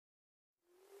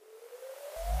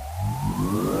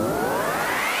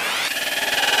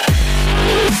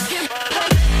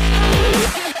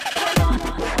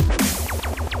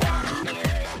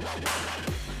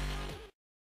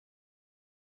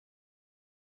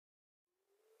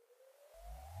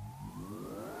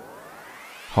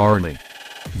Hardly.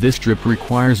 This trip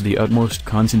requires the utmost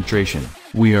concentration.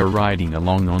 We are riding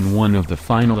along on one of the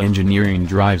final engineering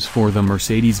drives for the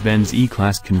Mercedes-Benz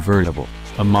E-class convertible,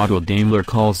 a model Daimler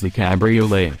calls the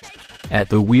Cabriolet. At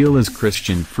the wheel is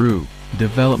Christian Früh,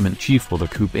 development chief for the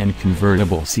coupe and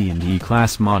convertible C and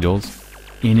E-class models.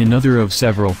 In another of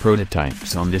several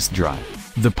prototypes on this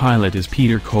drive, the pilot is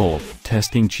Peter Kolb,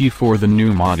 testing chief for the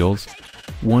new models.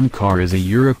 One car is a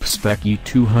Europe-spec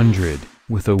E200,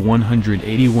 with a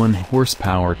 181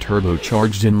 horsepower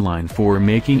turbocharged inline-four,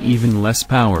 making even less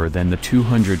power than the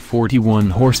 241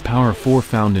 horsepower 4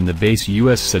 found in the base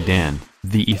US sedan,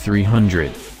 the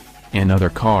E400. Another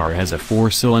car has a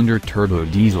 4-cylinder turbo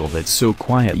diesel that's so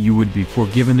quiet you would be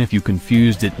forgiven if you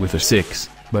confused it with a 6,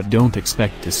 but don't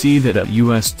expect to see that at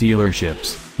US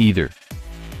dealerships, either.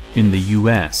 In the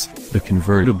US, the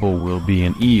convertible will be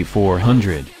an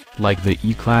E400, like the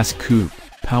E-class coupe,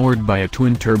 powered by a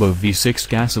twin-turbo V6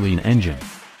 gasoline engine.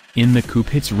 In the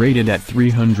coupe it's rated at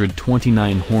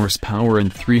 329 horsepower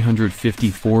and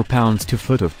 354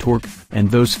 pounds-to-foot of torque, and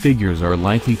those figures are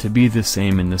likely to be the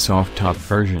same in the soft-top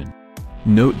version.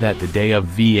 Note that the day of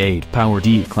V8-powered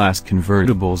E-class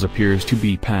convertibles appears to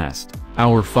be past,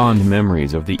 our fond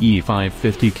memories of the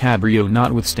E400 Cabriolet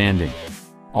notwithstanding.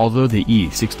 Although the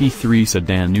E63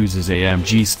 sedan uses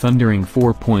AMG's thundering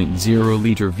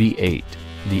 4.0-liter V8,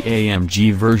 the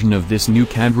AMG version of this new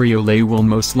cabriolet will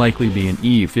most likely be an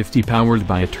E50 powered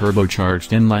by a turbocharged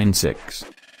inline-six.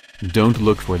 Don't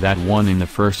look for that one in the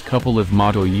first couple of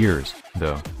model years,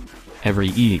 though. Every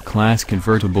E-class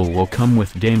convertible will come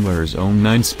with Daimler's own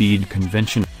 9-speed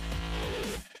conventional